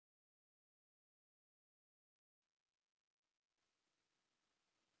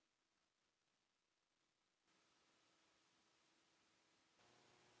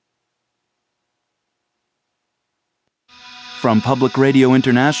From Public Radio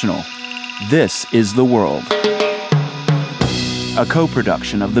International, this is The World. A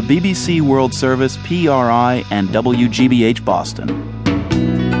co-production of the BBC World Service, PRI, and WGBH Boston.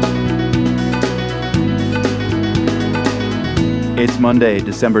 It's Monday,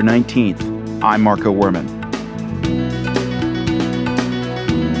 December 19th. I'm Marco Werman.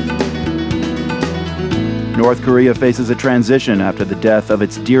 North Korea faces a transition after the death of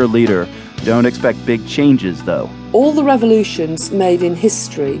its dear leader. Don't expect big changes, though. All the revolutions made in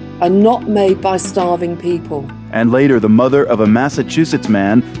history are not made by starving people. And later, the mother of a Massachusetts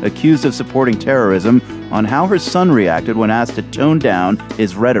man accused of supporting terrorism on how her son reacted when asked to tone down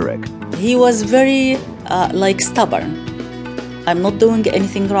his rhetoric. He was very, stubborn. I'm not doing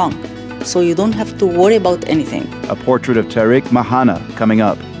anything wrong, so you don't have to worry about anything. A portrait of Tariq Mahana coming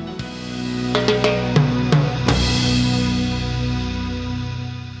up.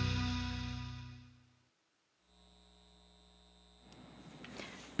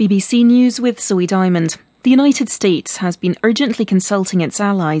 BBC News with Zoe Diamond. The United States has been urgently consulting its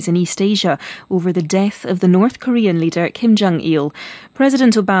allies in East Asia over the death of the North Korean leader Kim Jong-il.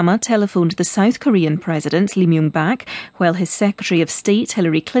 President Obama telephoned the South Korean president Lee Myung-bak, while his Secretary of State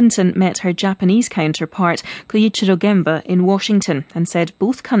Hillary Clinton met her Japanese counterpart Koichiro Gemba in Washington and said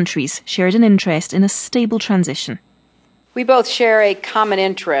both countries shared an interest in a stable transition. We both share a common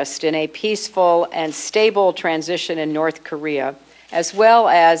interest in a peaceful and stable transition in North Korea, as well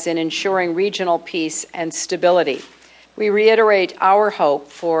as in ensuring regional peace and stability. We reiterate our hope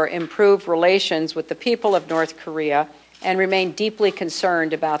for improved relations with the people of North Korea and remain deeply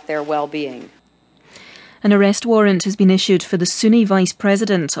concerned about their well-being. An arrest warrant has been issued for the Sunni Vice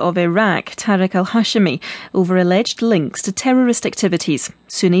President of Iraq, Tariq al-Hashimi, over alleged links to terrorist activities.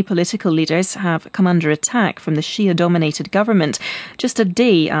 Sunni political leaders have come under attack from the Shia-dominated government just a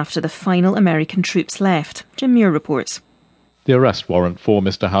day after the final American troops left. Jim Muir reports. The arrest warrant for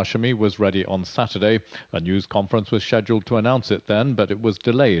Mr. Hashimi was ready on Saturday. A news conference was scheduled to announce it then, but it was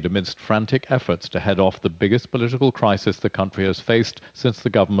delayed amidst frantic efforts to head off the biggest political crisis the country has faced since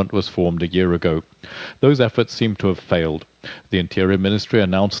the government was formed a year ago. Those efforts seem to have failed. The Interior Ministry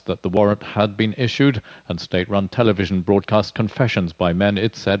announced that the warrant had been issued, and state-run television broadcast confessions by men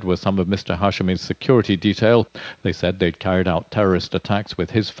it said were some of Mr. Hashimi's security detail. They said they'd carried out terrorist attacks with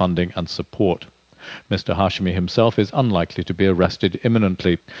his funding and support. Mr. Hashimi himself is unlikely to be arrested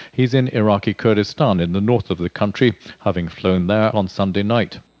imminently. He's in Iraqi Kurdistan in the north of the country, having flown there on Sunday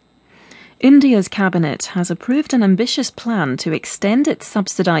night. India's cabinet has approved an ambitious plan to extend its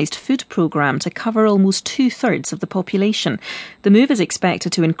subsidised food programme to cover almost two-thirds of the population. The move is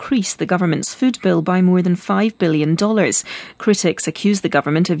expected to increase the government's food bill by more than $5 billion. Critics accuse the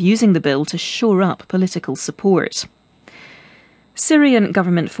government of using the bill to shore up political support. Syrian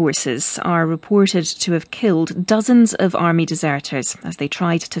government forces are reported to have killed dozens of army deserters as they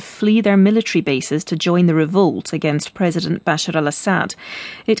tried to flee their military bases to join the revolt against President Bashar al-Assad.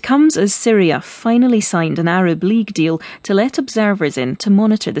 It comes as Syria finally signed an Arab League deal to let observers in to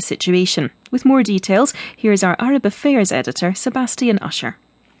monitor the situation. With more details, here's our Arab Affairs editor, Sebastian Usher.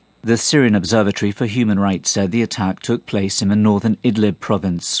 The Syrian Observatory for Human Rights said the attack took place in the northern Idlib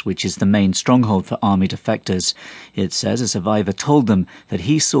province, which is the main stronghold for army defectors. It says a survivor told them that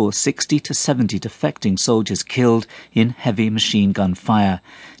he saw 60 to 70 defecting soldiers killed in heavy machine gun fire.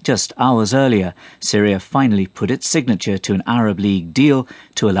 Just hours earlier, Syria finally put its signature to an Arab League deal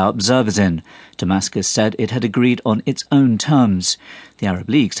to allow observers in. Damascus said it had agreed on its own terms. The Arab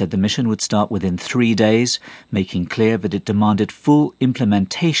League said the mission would start within 3 days, making clear that it demanded full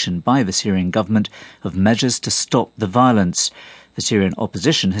implementation by the Syrian government of measures to stop the violence. The Syrian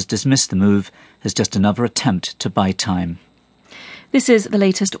opposition has dismissed the move as just another attempt to buy time. This is the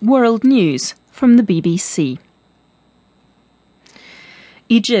latest world news from the BBC.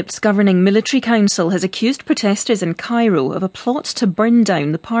 Egypt's governing military council has accused protesters in Cairo of a plot to burn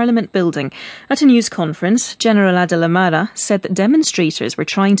down the parliament building. At a news conference, General Adel Amara said that demonstrators were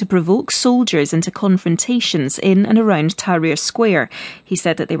trying to provoke soldiers into confrontations in and around Tahrir Square. He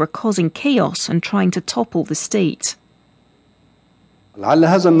said that they were causing chaos and trying to topple the state. لعل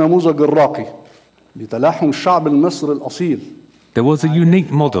هذا النموذج الراقي لتلاحم الشعب المصري الأصيل. There was a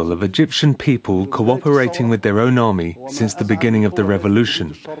unique model of Egyptian people cooperating with their own army since the beginning of the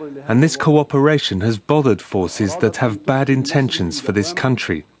revolution, and this cooperation has bothered forces that have bad intentions for this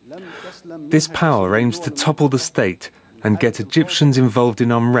country. This power aims to topple the state and get Egyptians involved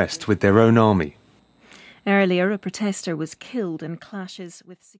in unrest with their own army. Earlier, a protester was killed in clashes with